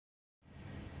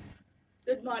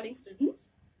Good morning,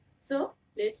 students. So,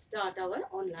 let's start our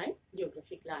online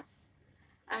geography class.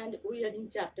 And we are in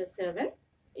chapter 7.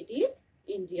 It is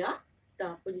India,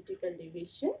 the political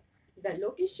division, the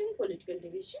location, political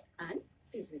division, and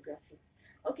physiography.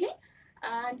 Okay.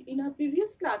 And in our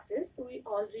previous classes, we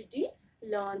already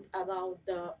learned about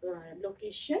the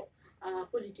location,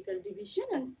 political division,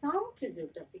 and some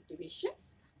physiographic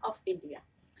divisions of India.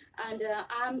 And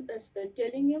I'm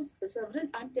telling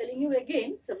you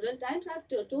again several times. I've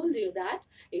told you that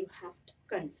you have to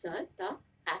consult the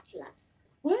atlas.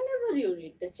 Whenever you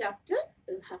read the chapter,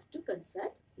 you have to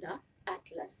consult the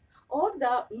atlas or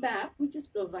the map which is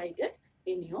provided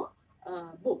in your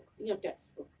book, in your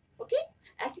textbook. Okay,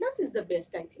 atlas is the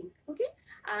best, I think. Okay,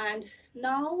 and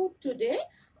now today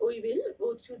we will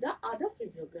go through the other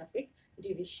physiographic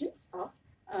divisions of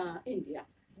India.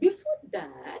 Before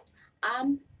that,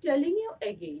 I'm telling you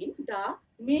again the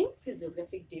main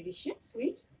physiographic divisions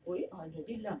which we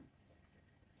already learned.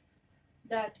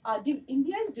 That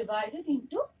India is divided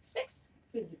into 6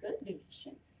 physical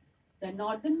divisions. The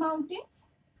northern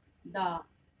mountains, the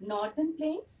northern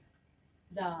plains,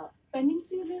 the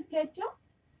peninsular plateau,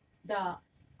 the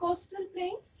coastal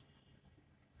plains,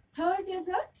 third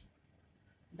desert,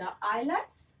 the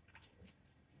islands,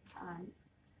 and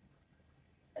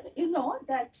you know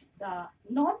that the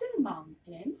northern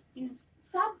mountains is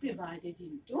subdivided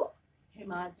into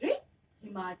Himadri,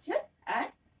 Himachal and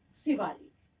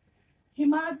Sivali.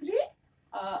 Himadri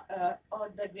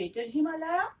or the greater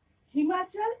Himalaya,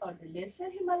 Himachal or the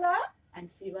lesser Himalaya, and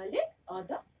Sivali or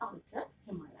the outer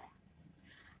Himalaya.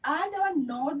 And our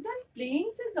northern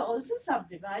plains is also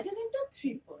subdivided into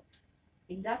 3 parts.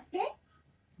 Indus plain,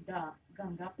 the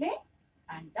Ganga plain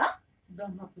and the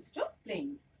Brahmaputra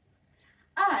plain.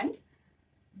 And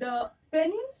the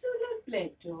peninsular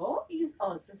plateau is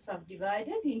also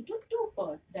subdivided into 2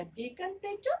 parts, the Deccan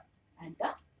plateau and the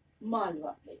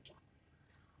Malwa plateau.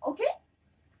 Okay.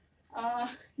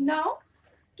 Now,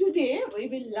 today we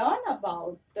will learn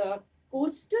about the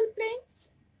coastal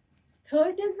plains,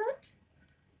 third desert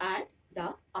and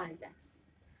the islands.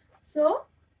 So,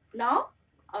 now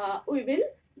we will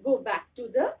go back to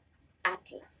the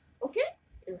atlas. Okay.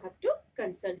 You have to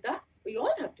consult we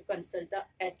all have to consult the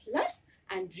atlas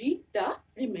and read the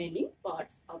remaining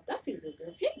parts of the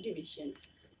physiographic divisions.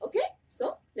 Okay,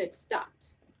 so let's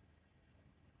start.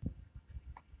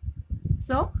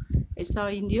 So it's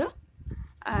our India,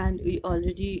 and we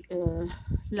already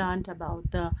learned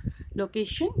about the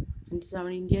location. It's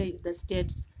our India, the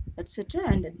states, etc.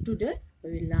 And then today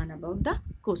we will learn about the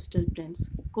coastal plains.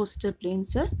 Coastal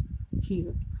plains are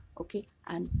here. Okay,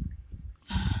 and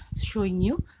showing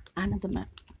you another map.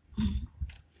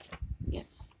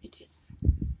 Yes, it is.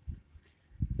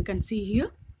 You can see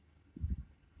here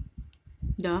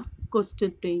the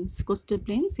coastal plains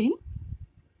in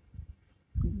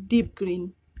deep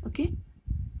green. Okay,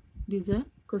 these are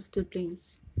coastal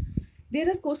plains. There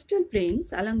are coastal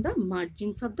plains along the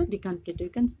margins of the Deccan Plateau.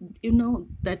 You know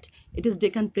that it is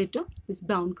Deccan Plateau, this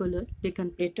brown color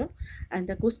Deccan Plateau, and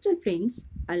the coastal plains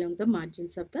along the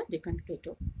margins of the Deccan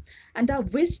Plateau. And the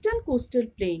western coastal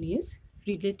plain is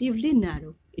relatively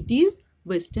narrow. It is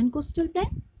western coastal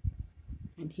plain,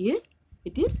 and here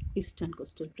it is eastern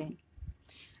coastal plain.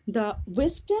 The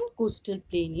western coastal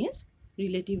plain is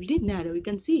relatively narrow. You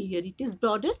can see here it is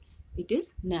broader, it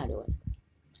is narrower.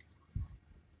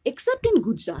 Except in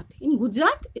Gujarat. In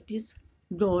Gujarat, it is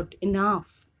broad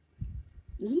enough,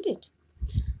 isn't it?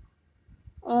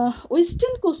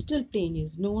 Western coastal plain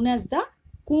is known as the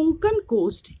Konkan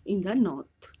coast in the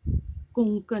north.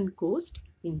 Konkan coast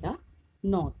in the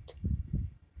north.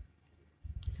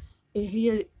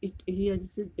 Here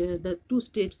this is the 2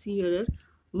 states here are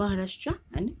Maharashtra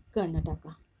and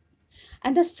Karnataka.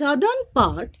 And the southern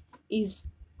part is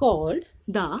called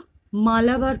the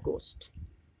Malabar coast.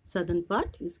 Southern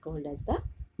part is called as the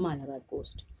Malabar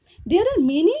coast. There are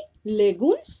many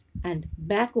lagoons and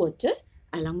backwater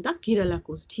along the Kerala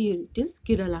coast. Here it is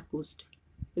Kerala coast.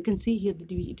 You can see here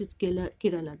that it is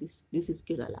Kerala. This is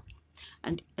Kerala.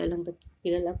 And along the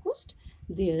Kerala coast,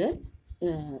 there are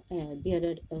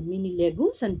many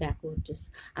lagoons and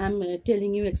backwaters. I'm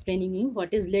explaining you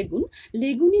what is lagoon.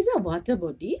 Lagoon is a water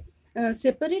body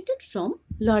separated from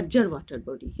larger water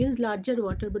body. Here is larger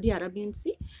water body, Arabian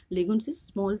Sea. Lagoons is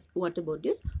small water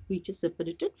bodies which is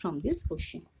separated from this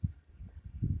ocean.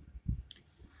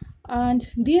 And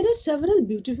there are several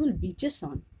beautiful beaches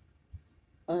on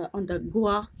the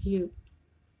Goa here,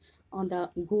 on the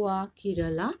Goa,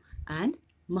 Kerala and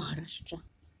Maharashtra.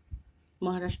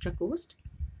 Maharashtra coast,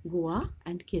 Goa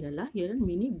and Kerala. Here are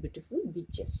many beautiful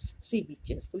beaches, sea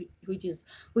beaches,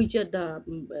 which are the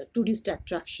tourist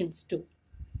attractions too.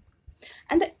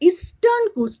 And the eastern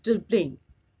coastal plain.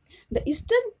 The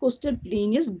eastern coastal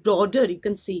plain is broader, you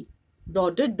can see,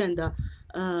 broader than the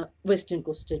western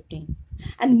coastal plain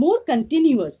and more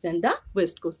continuous than the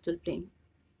west coastal plain.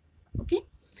 Okay.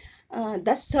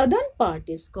 The southern part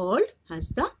is called as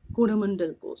the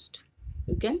Coromandel coast.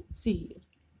 You can see here.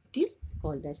 It is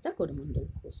called as the Coromandel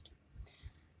coast.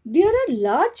 There are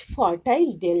large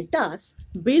fertile deltas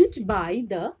built by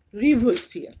the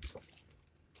rivers here.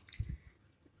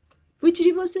 Which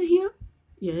rivers are here?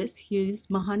 Yes, here is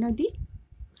Mahanadi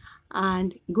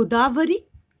and Godavari.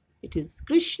 It is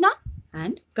Krishna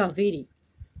and Kaveri.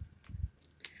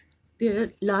 There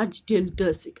are large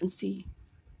deltas, you can see.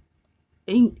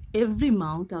 In every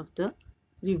mouth of the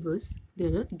rivers,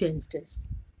 there are deltas.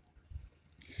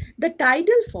 The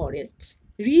tidal forests,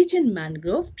 rich in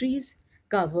mangrove trees,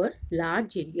 cover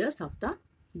large areas of the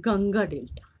Ganga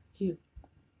Delta here,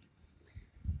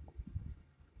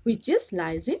 which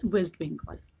lies in West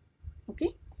Bengal.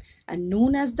 Okay, and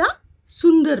known as the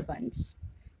Sundarbans.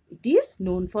 It is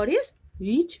known for its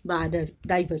rich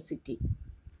biodiversity.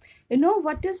 You know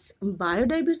what is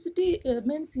biodiversity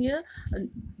means here?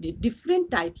 The different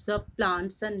types of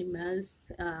plants and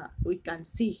animals we can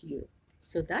see here.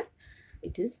 So that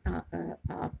it is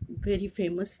very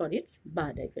famous for its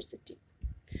biodiversity.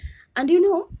 And you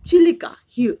know Chilika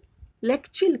here, Lake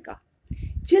Chilika.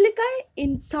 Chilika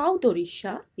in South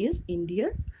Odisha is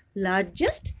India's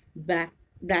largest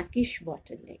brackish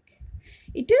water lake.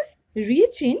 It is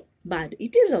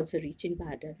also rich in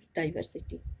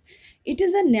biodiversity. It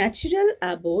is a natural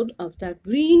abode of the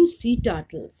green sea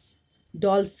turtles,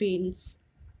 dolphins,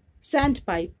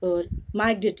 sandpiper,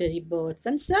 migratory birds,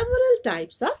 and several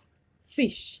types of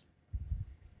fish.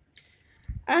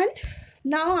 And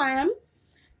now I am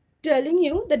telling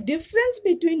you the difference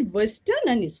between western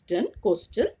and eastern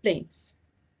coastal plains.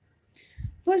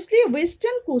 Firstly,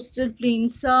 western coastal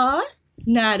plains are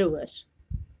narrower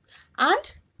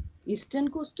and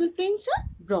eastern coastal plains are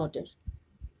broader.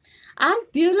 And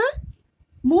there are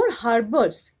more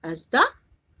harbors as the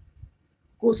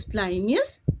coastline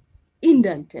is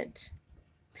indented.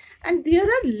 And there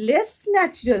are less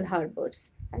natural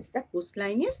harbors as the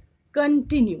coastline is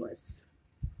continuous.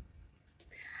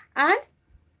 And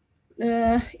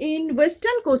in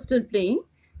western coastal plain,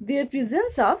 there is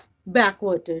presence of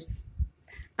backwaters.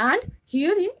 And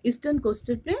here in eastern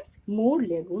coastal plains, more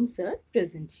lagoons are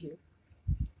present here.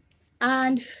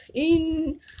 And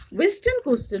in western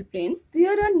coastal plains,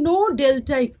 there are no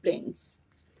deltaic plains.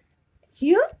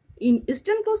 Here in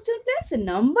eastern coastal plains, a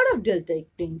number of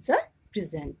deltaic plains are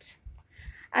present.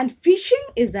 And fishing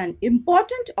is an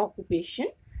important occupation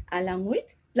along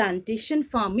with plantation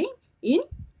farming in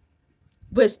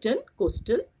western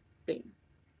coastal plain.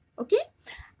 Okay,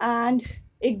 and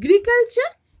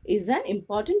agriculture is an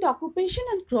important occupation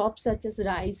and crops such as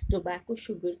rice, tobacco,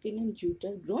 sugarcane and jute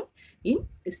are grown in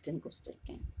eastern coastal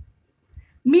plain.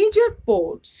 Major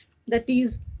ports, that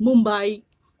is Mumbai,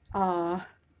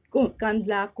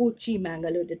 Kandla, Kochi,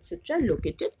 Mangalore, etc.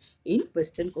 located in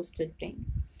western coastal plain.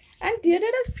 And there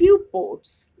are a few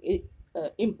ports,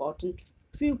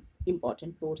 few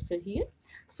important ports are here,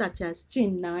 such as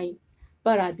Chennai,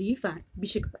 Paradip and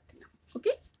Visakhapatnam.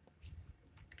 Okay.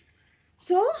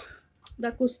 So,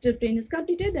 the coastal plain is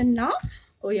completed and now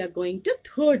we are going to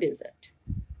third desert.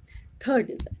 Third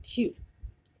desert, here.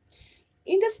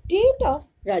 In the state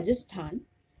of Rajasthan,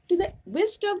 to the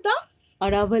west of the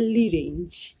Aravalli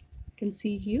range. You can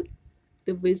see here,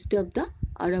 the west of the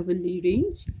Aravalli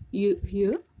range. You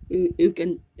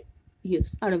can,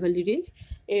 yes, Aravalli range.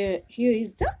 Here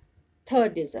is the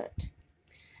third desert.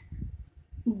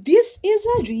 This is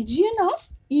a region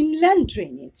of inland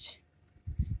drainage.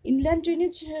 Inland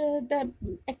drainage,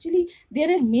 actually there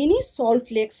are many salt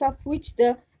lakes of which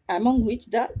among which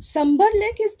the Sambar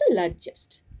lake is the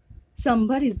largest.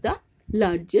 Sambar is the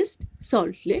largest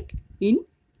salt lake in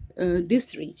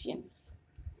this region.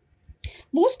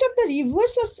 Most of the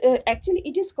rivers are actually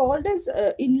it is called as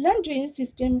inland drainage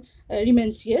system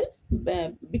remains here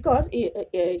because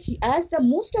as the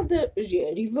most of the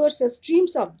rivers or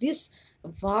streams of this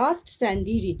vast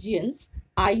sandy regions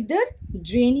either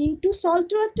drain into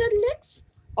saltwater lakes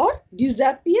or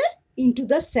disappear into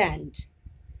the sand.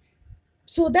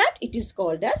 So that it is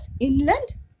called as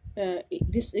inland,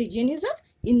 this region is of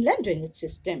inland drainage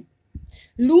system.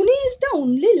 Luni is the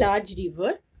only large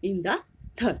river in the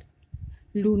third.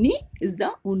 Luni is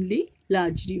the only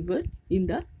large river in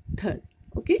the third.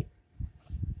 Okay,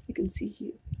 you can see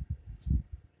here.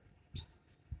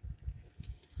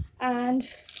 And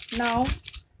now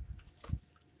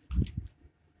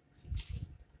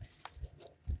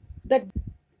that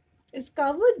is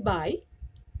covered by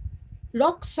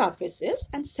rock surfaces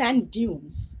and sand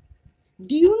dunes.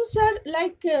 Dunes are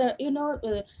like,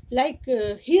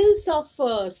 hills of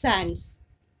sands,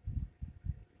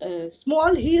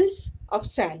 small hills of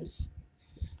sands.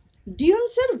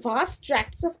 Dunes are vast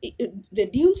tracts of, the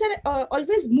dunes are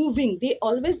always moving. They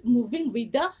always moving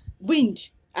with the wind.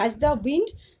 As the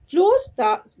wind flows,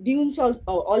 the dunes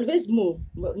always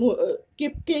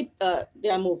keep they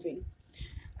are moving.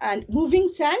 And moving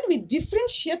sand with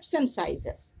different shapes and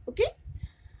sizes. Okay.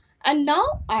 And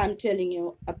now I am telling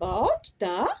you about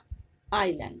the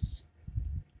islands.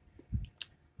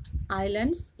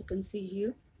 Islands, you can see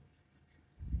here.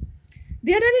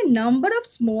 There are a number of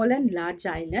small and large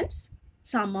islands,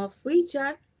 some of which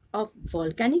are of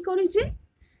volcanic origin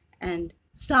and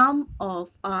some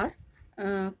of are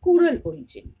coral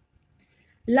origin.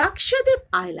 Lakshadweep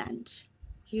Island,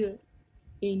 here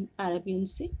in Arabian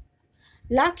Sea.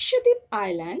 Lakshadweep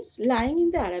Islands lying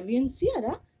in the Arabian Sea are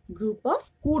a group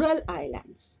of coral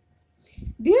islands.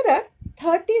 There are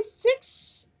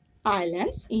 36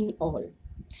 islands in all.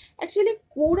 Actually,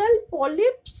 coral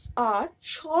polyps are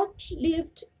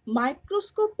short-lived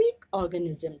microscopic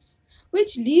organisms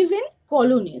which live in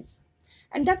colonies.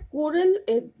 And the coral,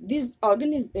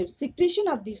 secretion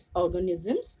of these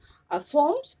organisms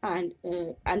forms and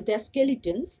their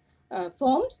skeletons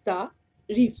forms the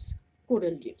reefs,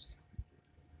 coral reefs.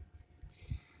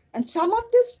 And some of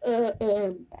this,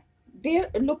 they're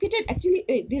located, actually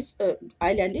this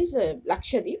island is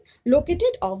Lakshadweep,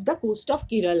 located off the coast of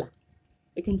Kerala.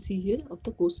 You can see here of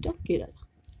the coast of Kerala.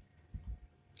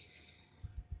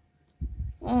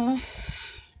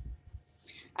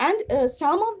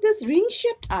 Some of these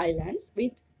ring-shaped islands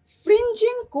with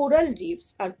fringing coral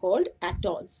reefs are called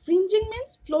atolls. Fringing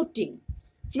means floating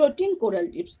coral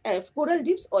reefs. Coral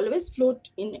reefs always float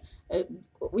in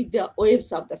with the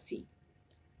waves of the sea.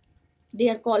 They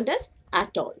are called as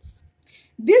atolls.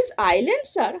 These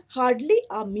islands are hardly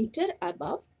a meter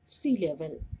above sea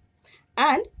level.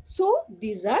 And so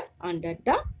these are under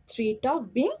the threat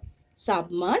of being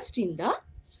submerged in the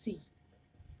sea.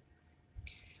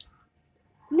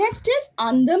 Next is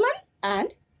Andaman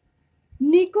and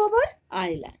Nicobar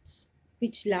Islands,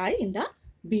 which lie in the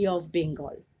Bay of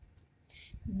Bengal.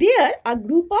 They are a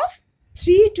group of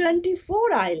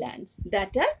 324 islands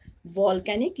that are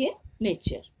volcanic in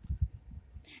nature.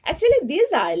 Actually,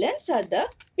 these islands are the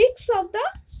peaks of the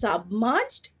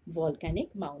submerged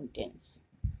volcanic mountains.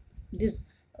 These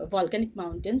volcanic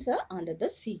mountains are under the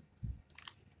sea.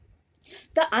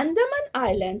 The Andaman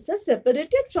Islands are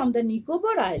separated from the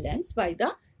Nicobar Islands by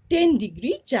the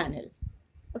 10-degree channel.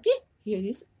 Okay, here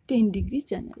is 10-degree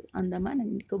channel. Andaman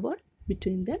and Nicobar,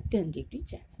 between the 10-degree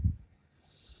channel.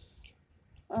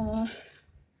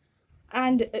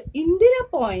 Indira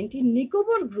Point in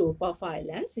Nicobar group of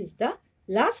islands is the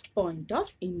last point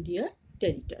of India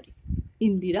territory.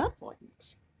 Indira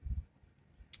Point.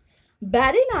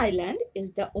 Barren Island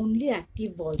is the only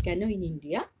active volcano in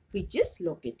India which is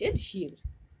located here.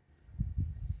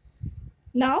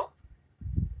 Now,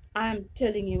 I am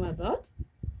telling you about,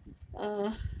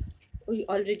 we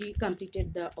already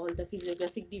completed all the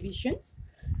physiographic divisions.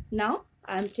 Now,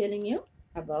 I am telling you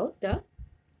about the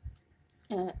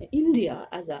India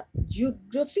as a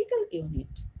geographical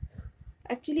unit.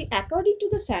 Actually, according to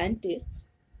the scientists,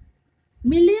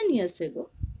 million years ago,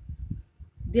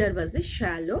 there was a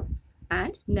shallow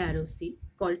and narrow sea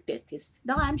called Tethys.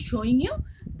 Now I am showing you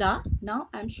the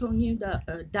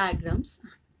diagrams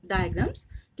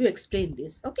to explain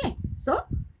this. Okay, so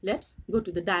let's go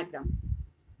to the diagram.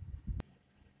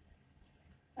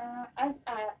 As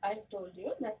I told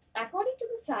you that according to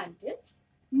the scientists,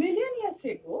 million years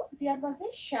ago there was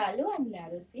a shallow and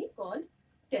narrow sea called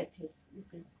Tethys.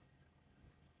 This is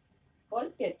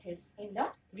called Tethys in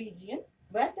the region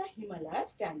where the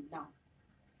Himalayas stand now.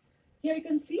 Here you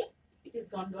can see it is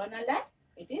Gondwana land,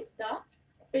 it is the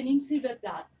peninsular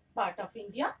part of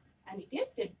India, and it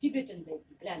is the Tibetan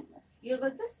landmass. Here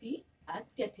was the sea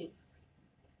as Tethys.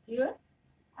 Here,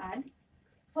 and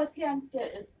firstly I am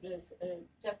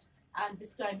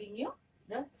describing you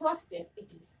the first step.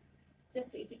 It is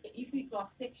just if we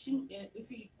cross section, if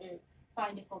we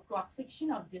find a cross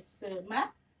section of this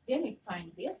map, then we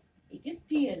find this. It is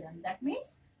TLM, that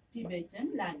means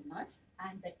Tibetan landmass,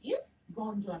 and that is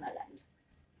Gondwana land.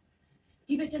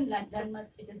 Tibetan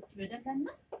landmass, it is Tibetan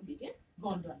landmass, it is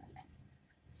Gondwana land.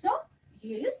 So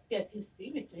here is Tethys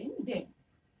Sea between them,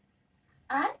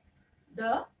 and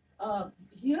the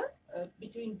here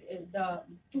between the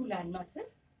two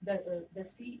landmasses, the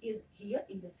sea is here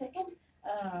in the second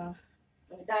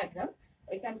diagram.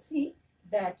 You can see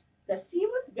that the sea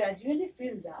was gradually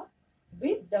filled up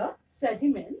with the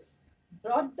sediments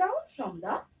brought down from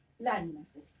the land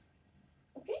masses.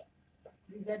 Okay,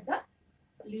 these are the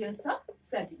layers of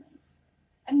sediments.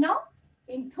 And now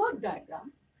in third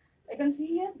diagram, I can see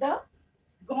here the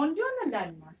Gondwana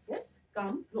land masses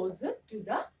come closer to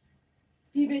the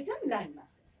Tibetan land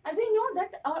masses. As I know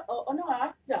that on our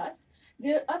earth crust,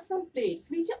 there are some plates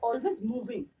which are always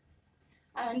moving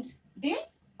and they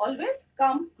always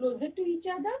come closer to each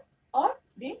other or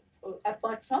they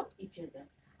apart from each other.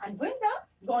 And when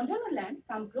the Gondwana land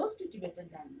come close to Tibetan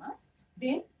landmass,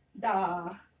 then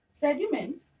the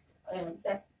sediments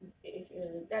that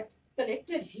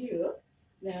collected here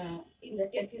in the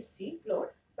Tethys Sea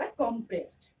floor were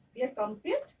compressed. They are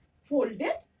compressed,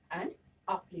 folded and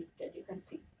uplifted. You can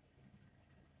see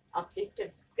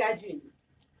uplifted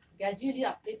gradually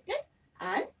uplifted,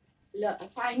 and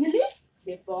finally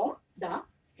they form the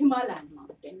Himalayan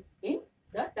mountain. In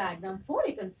the diagram 4,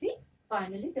 you can see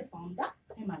finally they form the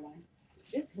Himalayan.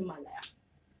 This Himalaya.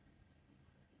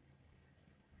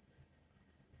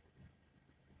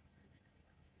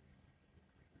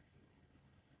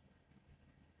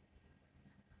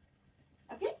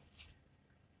 Okay.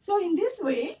 So in this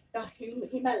way, the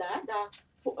Himalaya,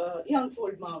 the young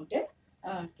fold mountain,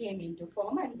 came into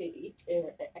form, and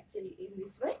actually in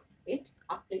this way it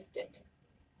uplifted.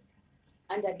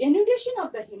 And the denudation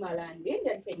of the Himalayan range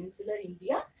and peninsular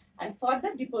India and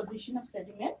further deposition of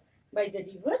sediments by the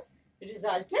rivers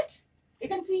resulted. You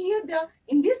can see here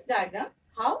in this diagram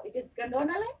how it is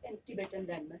Gondwana land and Tibetan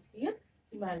landmass. Here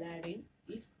Himalayan range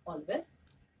is always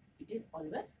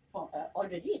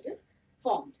already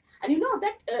formed. And you know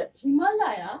that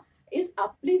Himalaya is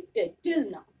uplifted till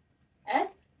now,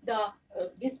 as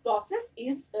this process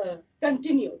is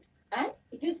continued and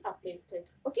it is uplifted.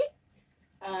 Okay,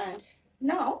 and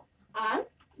now I am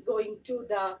going to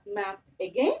the map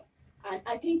again, and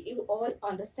I think you all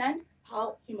understand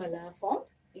how Himalaya formed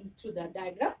into the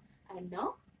diagram. And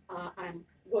now I am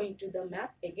going to the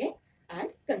map again and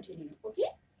continue. Okay.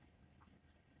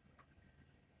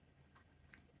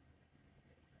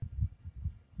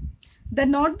 The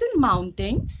northern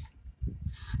mountains,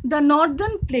 the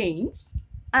northern plains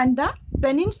and the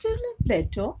peninsular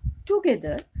plateau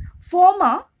together form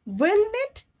a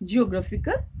well-knit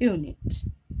geographical unit.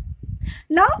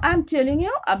 Now I am telling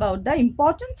you about the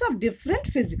importance of different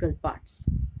physical parts.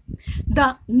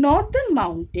 The northern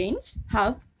mountains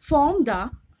have formed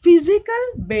a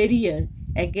physical barrier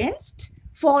against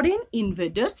foreign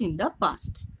invaders in the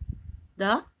past.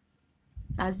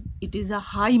 As it is a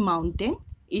high mountain,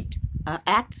 it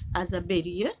acts as a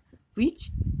barrier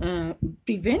which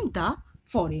prevent the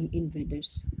foreign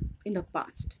invaders in the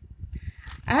past.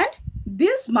 And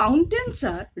these mountains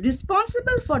are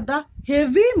responsible for the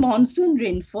heavy monsoon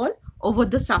rainfall over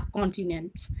the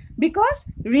subcontinent,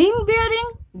 because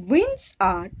rain-bearing winds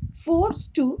are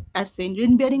forced to ascend.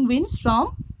 Rain-bearing winds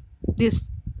from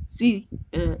this sea,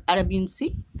 Arabian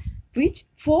Sea, which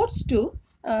forced to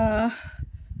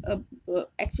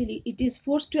actually it is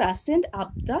forced to ascend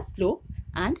up the slope,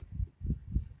 and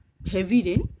heavy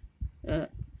rain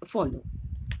follow.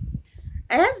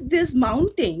 As these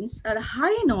mountains are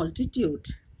high in altitude,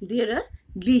 there are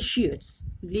glaciers.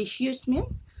 Glaciers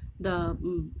means the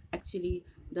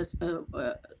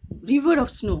river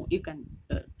of snow, you can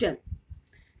tell.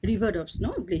 River of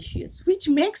snow, glaciers, which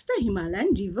makes the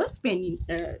Himalayan rivers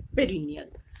perennial.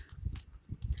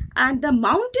 And the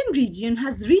mountain region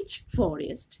has rich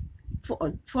forest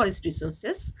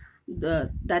resources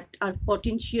that are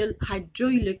potential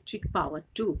hydroelectric power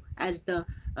too, as the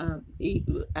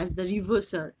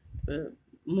rivers are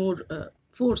more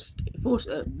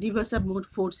rivers are more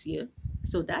forcier,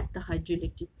 so that the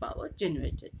hydroelectric power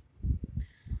generated.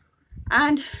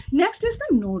 And next is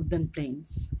the northern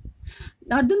plains.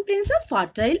 Northern plains are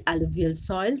fertile alluvial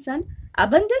soils and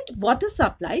abundant water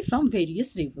supply from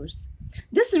various rivers.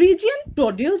 This region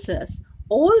produces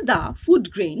all the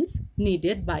food grains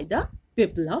needed by the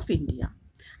people of India,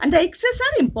 and the excess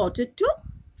are imported to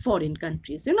foreign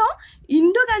countries. You know,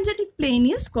 Indo-Gangetic plain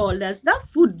is called as the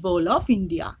food bowl of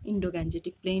India.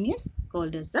 Indo-Gangetic plain is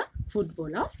called as the food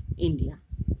bowl of India.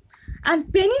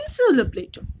 And peninsular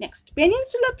plateau. Next,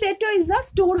 peninsular plateau is a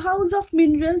storehouse of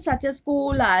minerals such as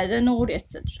coal, iron ore,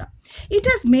 etc. It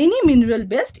has many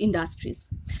mineral-based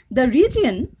industries. This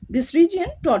region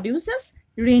produces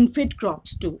rain-fed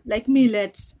crops too, like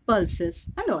millets, pulses,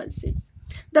 and oilseeds.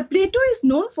 The plateau is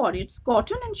known for its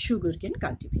cotton and sugarcane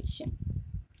cultivation.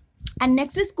 And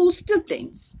next is coastal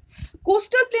plains.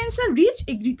 Coastal plains are rich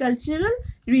agricultural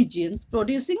regions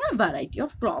producing a variety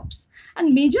of crops,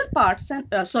 and major ports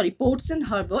and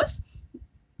harbors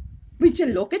which are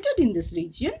located in this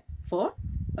region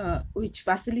which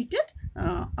facilitate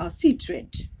sea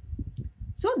trade.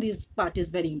 So this part is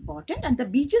very important, and the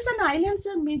beaches and islands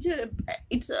are major.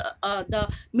 It's the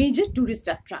major tourist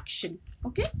attraction.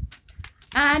 Okay,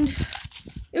 and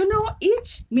you know,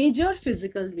 each major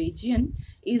physical region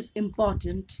is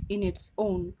important in its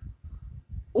own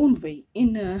way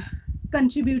in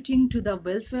contributing to the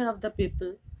welfare of the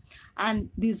people.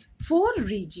 And these four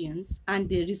regions and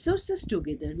their resources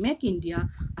together make India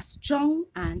a strong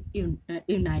and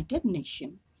united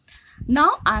nation.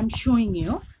 Now I am showing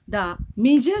you the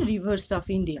major rivers of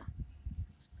India.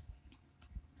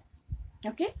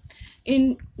 Okay,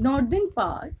 in northern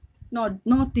part,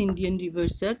 North Indian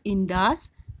rivers are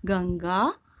Indus,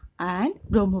 Ganga, and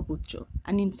Brahmaputra.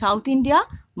 And in South India,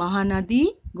 Mahanadi,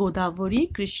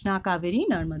 Godavari, Krishna, Kaveri,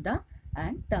 Narmada,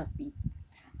 and Tapi.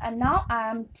 And now I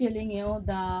am telling you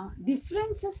the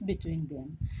differences between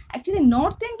them. Actually,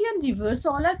 North Indian rivers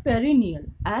all are perennial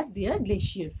as they are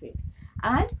glacier fed.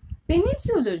 And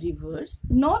peninsular rivers,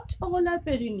 not all are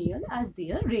perennial as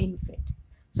they are rain fed.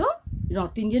 So,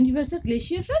 North Indian rivers are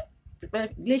glacier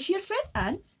fed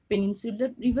and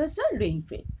peninsular rivers are rain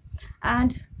fed.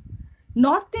 And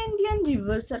North Indian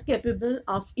rivers are capable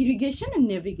of irrigation and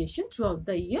navigation throughout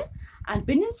the year, and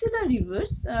peninsular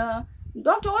rivers,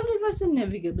 not all rivers are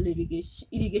navigable.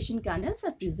 Irrigation canals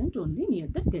are present only near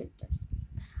the deltas.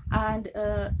 And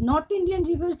North Indian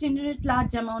rivers generate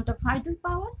large amount of hydel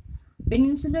power.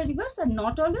 Peninsular rivers are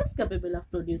not always capable of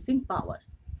producing power.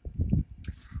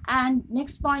 And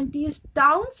next point is,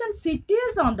 towns and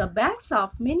cities on the banks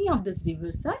of many of these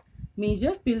rivers are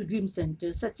major pilgrim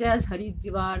centers such as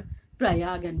Haridwar,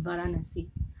 Prayag, and Varanasi.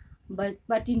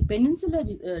 But in peninsular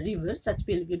rivers, such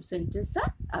pilgrim centers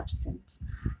are absent.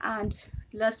 And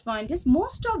last point is,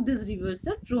 most of these rivers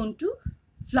are prone to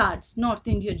floods. North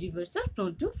Indian rivers are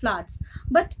prone to floods.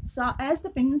 But so, as the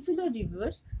peninsular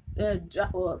rivers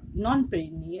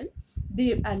non-perennial,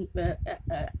 they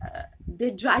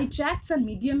dry tracts and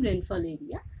medium rainfall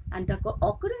area, and the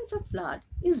occurrence of flood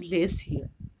is less here.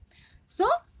 So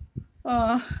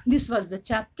this was the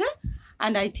chapter,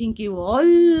 and I think you all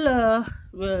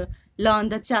learn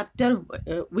the chapter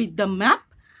with the map.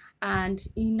 And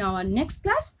in our next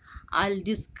class, I'll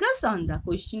discuss on the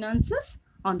question answers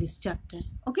on this chapter.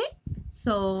 Okay,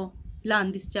 so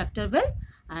learn this chapter well,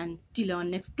 and till our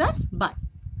next class, bye.